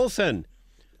 Dave Olson,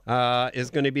 is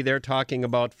going to be there talking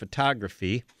about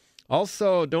photography.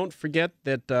 Also, don't forget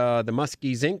that the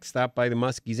Muskies Inc., stop by the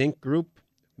Muskies Inc. group,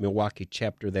 Milwaukee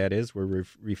chapter that is, we're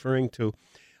referring to.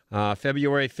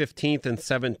 February 15th and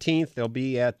 17th, they'll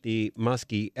be at the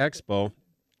Muskie Expo.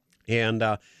 And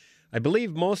I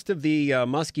believe most of the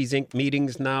Muskies Inc.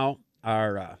 meetings now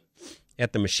are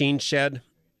at the Machine Shed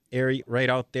area right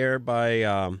out there by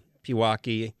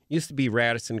Pewaukee. Used to be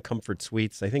Radisson Comfort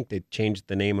Suites. I think they changed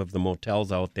the name of the motels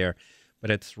out there,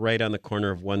 but it's right on the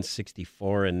corner of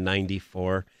 164 and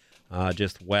 94,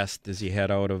 just west as you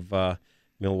head out of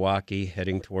Milwaukee,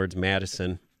 heading towards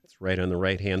Madison. It's right on the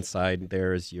right-hand side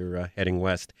there as you're heading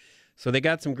west. So they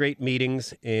got some great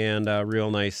meetings and a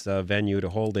real nice venue to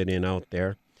hold it in out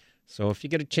there. So if you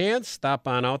get a chance, stop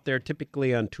on out there.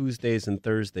 Typically on Tuesdays and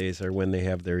Thursdays are when they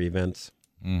have their events.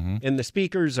 Mm-hmm. And the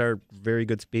speakers are very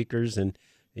good speakers, and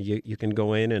you can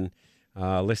go in and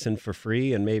listen for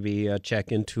free and maybe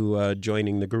check into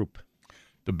joining the group.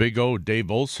 The Big O,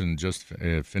 Dave Olson, just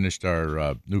finished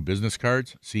our new business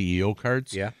cards, CEO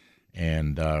cards. Yeah.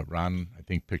 And Ron, I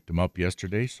think, picked them up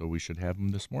yesterday, so we should have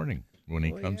them this morning when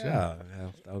he comes in. Yeah,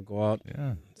 I'll go out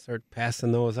and start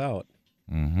passing those out.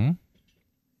 Mm-hmm.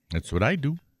 That's what I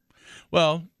do.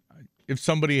 Well, if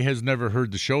somebody has never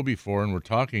heard the show before and we're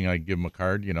talking, I give them a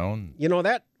card, you know. You know,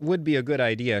 that would be a good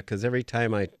idea because every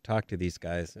time I talk to these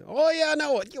guys,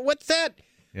 what's that?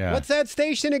 Yeah. What's that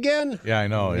station again? Yeah, I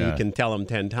know. You can tell them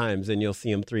 10 times and you'll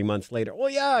see them 3 months later. Oh,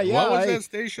 yeah. What was that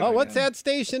station? Oh, what's that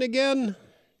station again?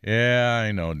 Yeah,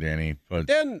 I know, Danny. But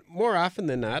then more often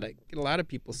than not, I get a lot of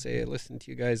people say, I listen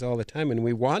to you guys all the time, and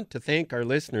we want to thank our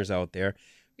listeners out there.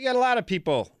 We got a lot of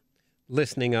people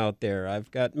listening out there.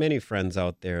 I've got many friends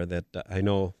out there that I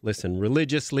know listen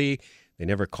religiously. They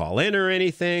never call in or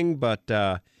anything, but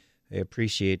I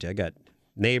appreciate. I got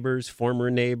neighbors, former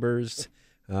neighbors,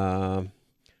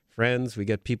 friends. We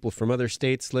got people from other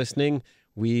states listening.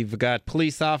 We've got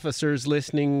police officers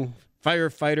listening,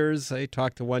 firefighters. I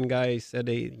talked to one guy. He said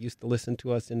he used to listen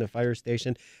to us in the fire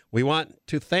station. We want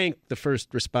to thank the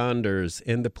first responders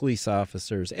and the police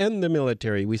officers and the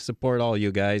military. We support all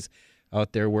you guys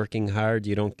out there working hard.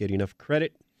 You don't get enough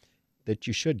credit that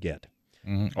you should get.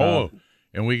 Mm-hmm.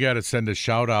 And we got to send a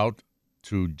shout out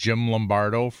to Jim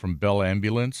Lombardo from Bell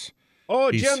Ambulance. Oh,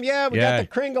 Jim, we got the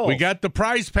Kringles. We got the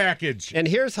prize package. And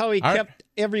here's how he kept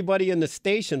everybody in the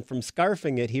station from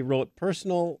scarfing it. He wrote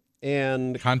personal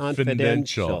and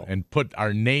confidential. And put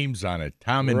our names on it,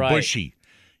 Tom and Bushy.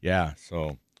 Yeah,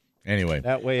 so anyway.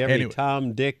 That way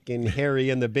Tom, Dick, and Harry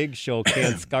in the Big Show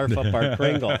can't scarf up our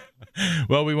Kringle.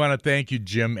 Well, we want to thank you,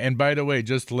 Jim. And by the way,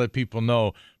 just to let people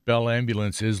know, Bell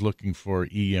Ambulance is looking for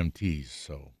EMTs.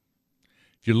 So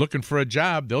if you're looking for a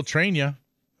job, they'll train you.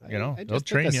 I they'll just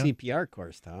train took a you. CPR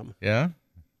course, Tom. Yeah,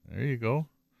 there you go.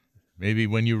 Maybe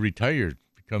when you retire,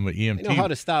 become an EMT. I know how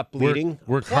to stop bleeding.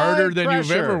 Work harder than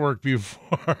you've ever worked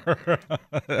before.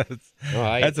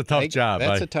 That's a tough job.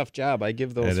 That's a tough job. I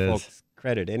give those folks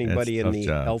credit. Anybody in the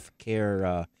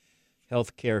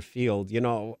healthcare field.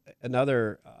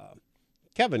 Another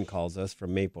Kevin calls us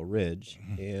from Maple Ridge,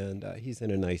 and he's in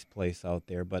a nice place out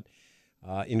there. But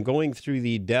in going through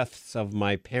the deaths of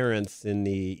my parents in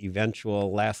the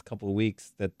eventual last couple of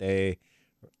weeks that they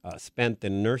spent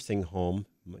in a nursing home,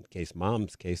 in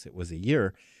Mom's case, it was a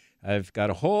year, I've got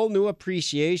a whole new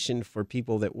appreciation for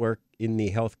people that work in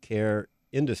the healthcare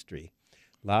industry.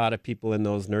 A lot of people in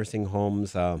those nursing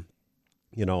homes,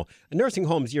 nursing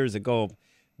homes years ago,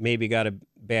 maybe got a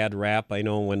bad rap. I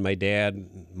know when my dad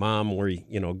and mom were,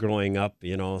 growing up,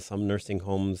 some nursing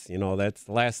homes, that's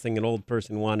the last thing an old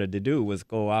person wanted to do was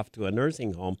go off to a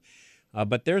nursing home.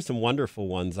 But there's some wonderful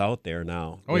ones out there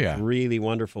now. Oh, yeah. Really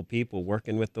wonderful people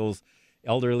working with those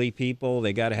elderly people.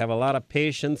 They got to have a lot of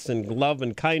patience and love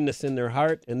and kindness in their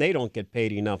heart, and they don't get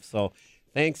paid enough. So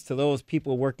thanks to those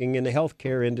people working in the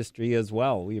healthcare industry as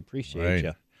well. We appreciate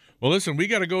you. Well, listen, we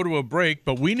got to go to a break,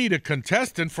 but we need a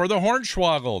contestant for the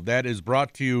Hornswoggle. That is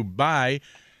brought to you by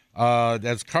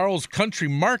that's Carl's Country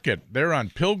Market. They're on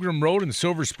Pilgrim Road in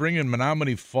Silver Spring and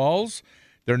Menominee Falls.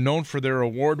 They're known for their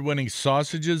award-winning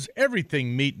sausages,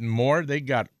 everything meat and more. They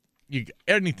got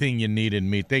anything you need in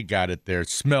meat. They got it there. It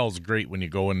smells great when you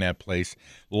go in that place.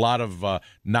 A lot of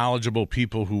knowledgeable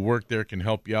people who work there can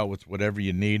help you out with whatever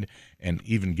you need and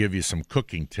even give you some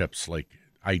cooking tips like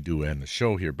I do end the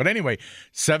show here. But anyway,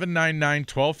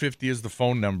 799-1250 is the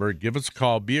phone number. Give us a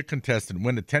call. Be a contestant.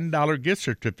 Win a $10 gift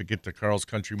certificate to Carl's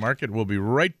Country Market. We'll be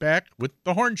right back with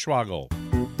the Hornswoggle.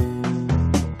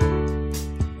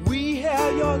 We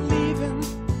hear you're leaving.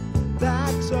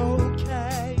 That's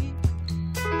okay.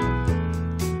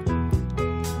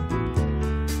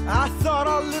 I thought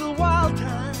our little wild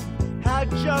time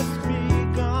had just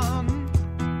begun.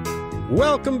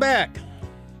 Welcome back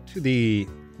to the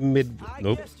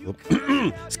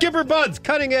Skipper Bud's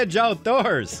Cutting Edge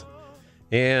Outdoors.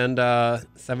 And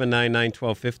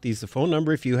 799-1250 is the phone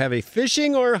number if you have a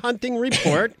fishing or hunting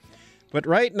report. But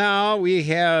right now we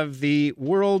have the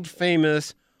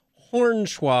world-famous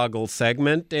Hornswoggle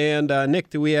segment. And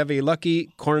Nick, do we have a lucky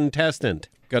contestant?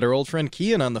 Got our old friend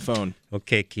Kean on the phone.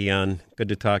 Okay, Keon. Good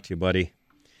to talk to you, buddy.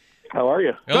 How are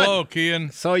you? Hello,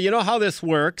 Kean. So you know how this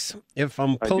works. If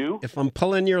I'm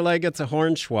pulling your leg, it's a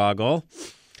Hornswoggle.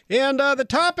 And the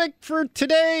topic for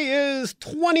today is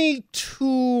 22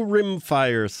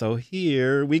 rimfire. So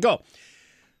here we go.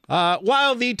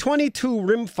 While the 22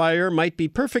 rimfire might be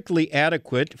perfectly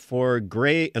adequate for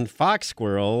gray and fox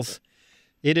squirrels,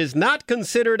 it is not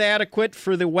considered adequate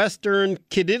for the western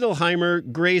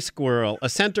Kididleheimer gray squirrel. A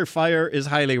center fire is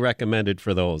highly recommended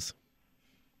for those.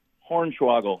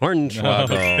 Hornswoggle.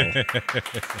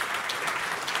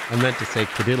 I meant to say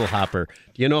Kadiddlehopper.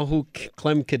 Do you know who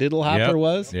Clem Kadiddlehopper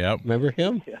was? Yep. Remember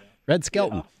him? Yeah. Red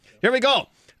Skelton. Yeah. Here we go.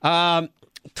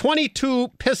 22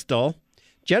 pistol.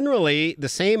 Generally, the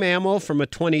same ammo from a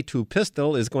 22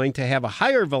 pistol is going to have a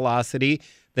higher velocity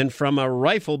than from a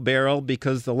rifle barrel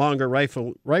because the longer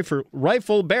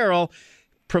rifle barrel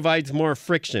provides more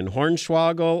friction.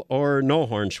 Hornswoggle or no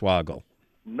Hornswoggle?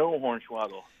 No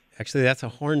Hornswoggle. Actually, that's a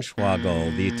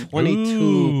Hornswoggle. The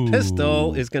 22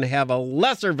 pistol is going to have a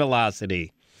lesser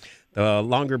velocity. The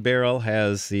longer barrel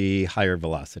has the higher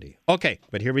velocity. Okay,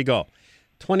 but here we go.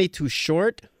 22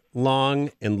 short, long,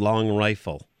 and long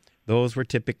rifle. Those were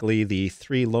typically the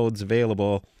three loads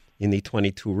available in the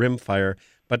 22 rimfire.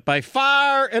 But by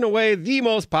far and away, the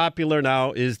most popular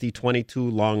now is the 22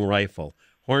 long rifle.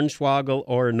 Hornswoggle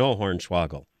or no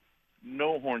Hornswoggle?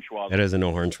 No Hornswoggle. It is a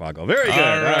no Hornswoggle. Very good.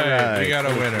 All right. We got a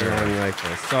winner. Long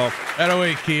rifle. So That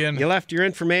away, Kean. you left your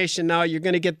information. Now you're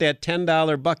going to get that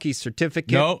 $10 Bucky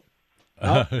certificate. No.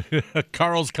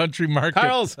 Carl's Country Market.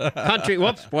 Carl's Country.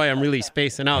 Whoops, boy, I'm really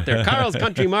spacing out there. Carl's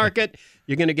Country Market.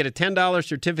 You're going to get a $10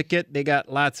 certificate. They got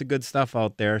lots of good stuff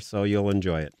out there, so you'll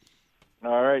enjoy it.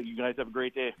 All right. You guys have a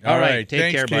great day. All right. Take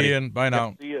Thanks, care, buddy. Kean. Bye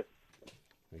now. See you.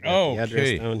 We got the address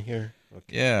Okay. down here.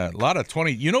 Okay. Yeah, a lot of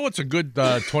 20. You know what's a good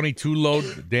 22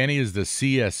 load, Danny, is the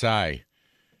CSI.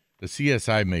 The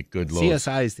CSI make good loads.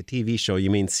 CSI is the TV show. You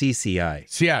mean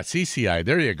CCI. Yeah, CCI.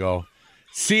 There you go.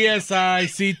 CSI,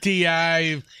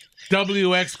 CTI,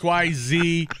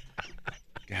 WXYZ.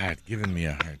 God, giving me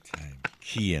a hard time.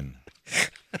 Kean.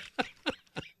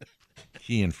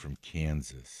 Kean from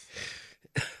Kansas.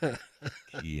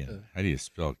 Kean. How do you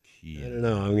spell I Kean? don't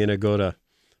know. I'm going to go to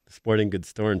the sporting goods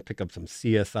store and pick up some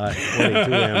CSI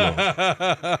 22 ammo.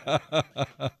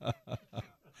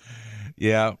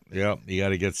 Yeah. You got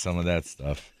to get some of that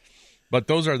stuff. But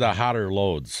those are the hotter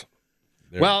loads.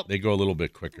 They go a little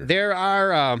bit quicker. There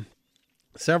are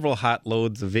several hot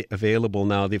loads available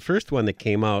now. The first one that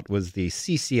came out was the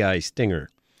CCI Stinger.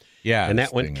 Yeah. And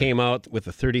that one came out with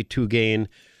a 32 gain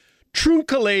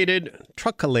truckulated.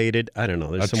 I don't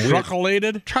know. There's some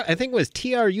truckulated? I think it was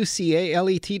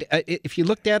TRUCALET. If you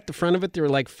looked at the front of it, there were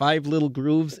like 5 little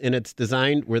grooves, and it's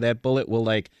designed where that bullet will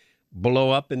like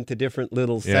blow up into different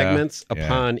little segments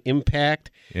upon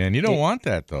impact. Yeah, and you don't want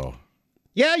that though.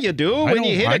 Yeah, you do. When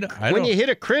you hit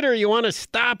a critter, you want to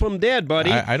stop them dead,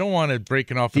 buddy. I don't want it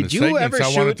breaking off into segments.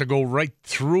 I want it to go right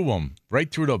through them,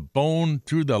 right through the bone,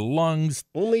 through the lungs,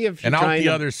 only if and out the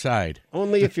other side.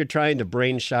 Only if you're trying to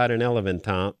brain shot an elephant,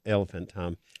 Tom.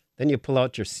 Then you pull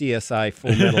out your CSI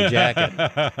Full Metal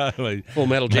Jacket. Full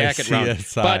Metal Jacket round.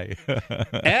 CSI.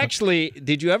 But actually,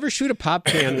 did you ever shoot a pop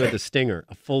can with a stinger,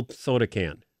 a full soda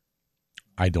can?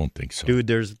 I don't think so.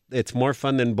 Dude, it's more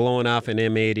fun than blowing off an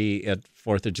M80 at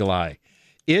 4th of July.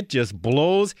 It just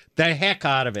blows the heck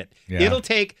out of it. Yeah. It'll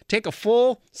take a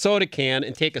full soda can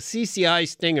and take a CCI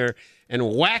stinger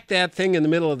and whack that thing in the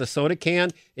middle of the soda can,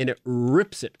 and it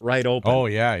rips it right open. Oh,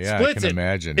 yeah. Splits I can it.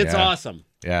 imagine. It's yeah. awesome.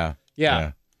 Yeah.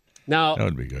 Now, that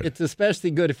would be good. It's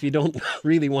especially good if you don't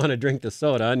really want to drink the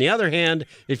soda. On the other hand,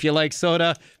 if you like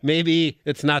soda, maybe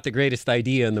it's not the greatest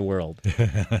idea in the world.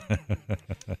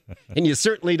 And you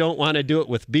certainly don't want to do it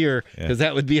with beer, because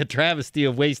that would be a travesty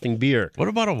of wasting beer. What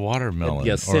about a watermelon That'd be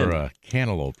a sin. or a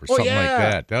cantaloupe or something like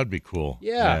that? That would be cool.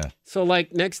 Yeah. So,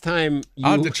 like, next time you...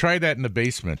 I'll have to try that in the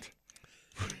basement.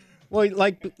 Well,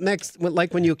 like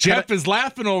when you Jeff is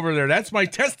laughing over there. That's my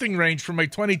testing range for my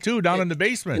 22 down in the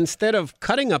basement. Instead of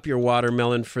cutting up your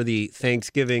watermelon for the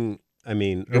Thanksgiving, or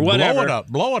blow whatever.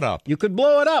 Blow it up. You could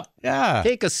blow it up. Yeah.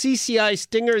 Take a CCI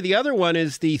stinger. The other one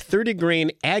is the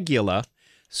 30-grain Agula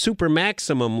Super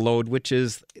Maximum load, which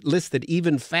is listed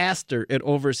even faster at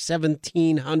over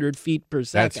 1,700 feet per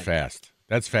second. That's fast.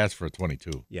 That's fast for a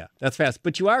 22. Yeah, that's fast.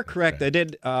 But you are correct. I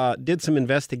did some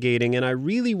investigating, and I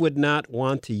really would not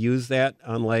want to use that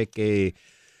on like a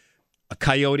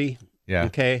coyote. Yeah.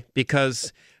 Okay,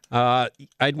 because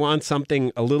I'd want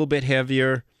something a little bit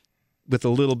heavier with a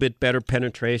little bit better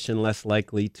penetration, less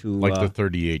likely to like the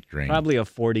 38 grain. Probably a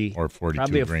 40 or 42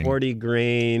 probably grain. a 40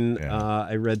 grain. Yeah.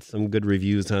 I read some good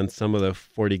reviews on some of the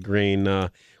 40 grain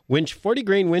 40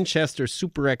 grain Winchester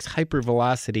Super X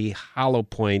Hypervelocity Hollow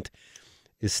Point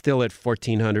is still at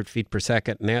 1,400 feet per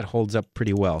second, and that holds up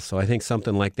pretty well. So I think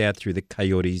something like that through the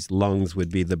coyote's lungs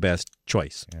would be the best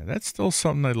choice. Yeah, that's still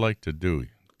something I'd like to do,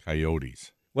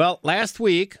 coyotes. Well, last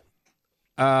week,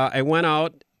 I went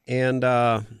out and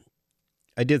I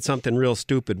did something real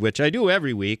stupid, which I do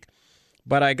every week.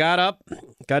 But I got up,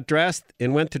 got dressed,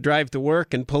 and went to drive to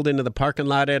work and pulled into the parking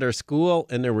lot at our school,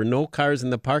 and there were no cars in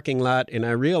the parking lot, and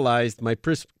I realized my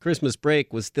Christmas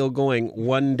break was still going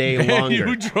one day longer.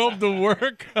 You drove to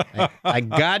work? I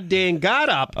goddamn got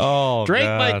up,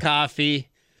 drank my coffee,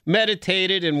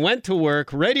 meditated, and went to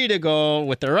work, ready to go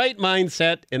with the right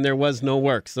mindset, and there was no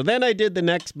work. So then I did the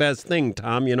next best thing,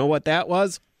 Tom. You know what that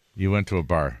was? You went to a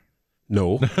bar.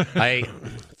 No, I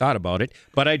thought about it,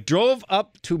 but I drove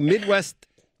up to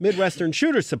Midwestern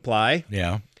Shooter Supply.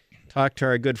 Yeah. Talked to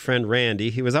our good friend Randy.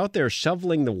 He was out there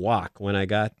shoveling the walk when I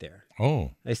got there.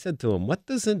 Oh. I said to him,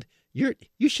 you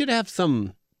should have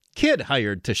some kid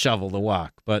hired to shovel the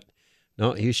walk, but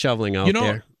no, he's shoveling out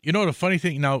there. You know the funny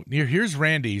thing, now here's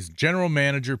Randy's general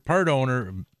manager, part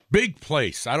owner, big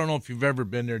place. I don't know if you've ever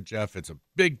been there, Jeff. It's a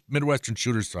big Midwestern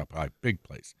Shooter Supply, big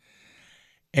place.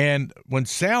 And when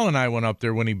Sal and I went up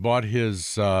there, when he bought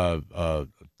his, I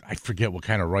forget what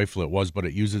kind of rifle it was, but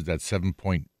it uses that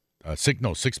 6.5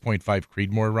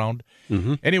 Creedmoor round.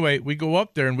 Mm-hmm. Anyway, we go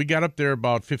up there, and we got up there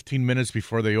about 15 minutes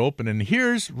before they open, and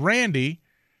here's Randy,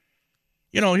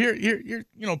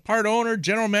 part owner,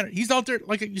 general manager. He's out there,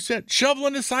 like you said,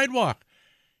 shoveling the sidewalk.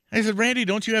 I said, Randy,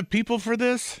 don't you have people for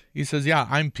this? He says, yeah,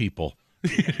 I'm people.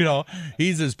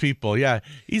 He's his people. Yeah,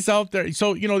 he's out there.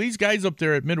 So, these guys up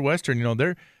there at Midwestern,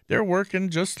 they're working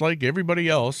just like everybody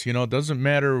else. It doesn't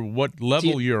matter what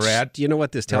level you're at. Do you know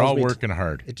what this tells me? They're all working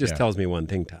hard. It just tells me one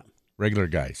thing, Tom. Regular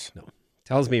guys. No.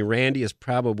 Tells me Randy is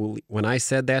probably, when I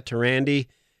said that to Randy,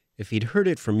 if he'd heard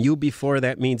it from you before,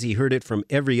 that means he heard it from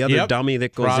every other dummy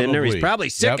that goes in there. He's probably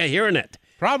sick of hearing it.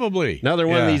 Probably. Another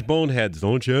one of these boneheads.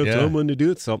 Don't you have someone to do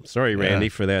it? So, sorry, Randy,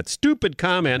 for that stupid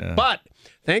comment. Yeah. But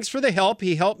thanks for the help.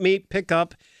 He helped me pick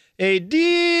up a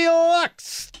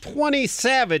Deluxe 20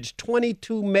 Savage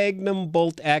 22 Magnum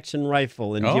bolt action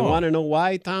rifle. And do you want to know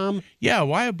why, Tom? Yeah,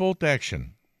 why a bolt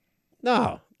action?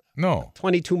 No.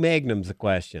 22 Magnum's the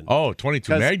question. Oh,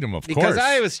 22 Magnum, of course. Because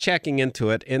I was checking into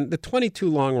it, and the 22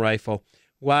 long rifle,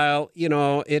 while,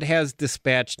 it has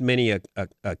dispatched many a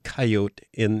coyote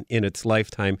in its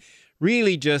lifetime,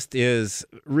 really just is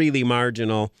really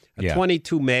marginal. A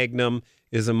 22 Magnum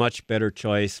is a much better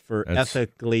choice for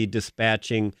ethically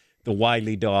dispatching the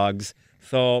wily dogs.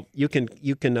 So you can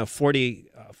a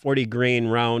 40 grain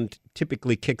round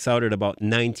typically kicks out at about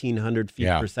 1,900 feet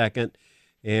per second.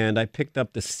 And I picked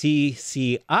up the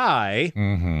CCI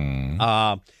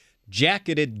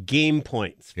jacketed game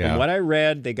points. From what I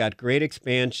read, they got great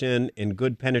expansion and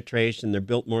good penetration. They're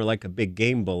built more like a big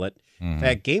game bullet. In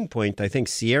fact, Game Point, I think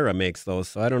Sierra makes those.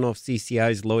 So I don't know if CCI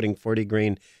is loading 40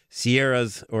 grain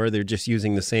Sierras or they're just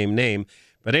using the same name.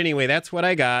 But anyway, that's what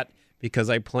I got because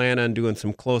I plan on doing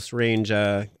some close range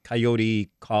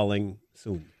coyote calling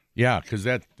soon. Yeah, because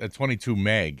that 22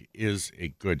 mag is a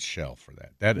good shell for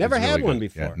that. That Never is had really one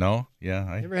good. before. Yeah, no?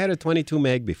 Yeah. Never had a 22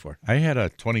 mag before. I had a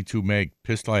 22 mag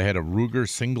pistol. I had a Ruger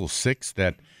single 6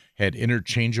 that had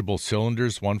interchangeable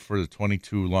cylinders, one for the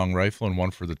 22 long rifle and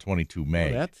one for the 22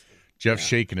 mag. Jeff's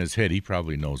shaking his head. He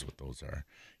probably knows what those are.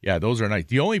 Yeah, those are nice.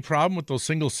 The only problem with those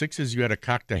single 6s, you had to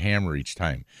cock the hammer each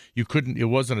time. You couldn't. It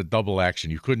wasn't a double action.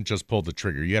 You couldn't just pull the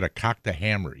trigger. You had to cock the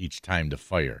hammer each time to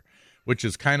fire, which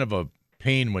is kind of a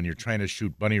pain when you're trying to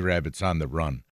shoot bunny rabbits on the run.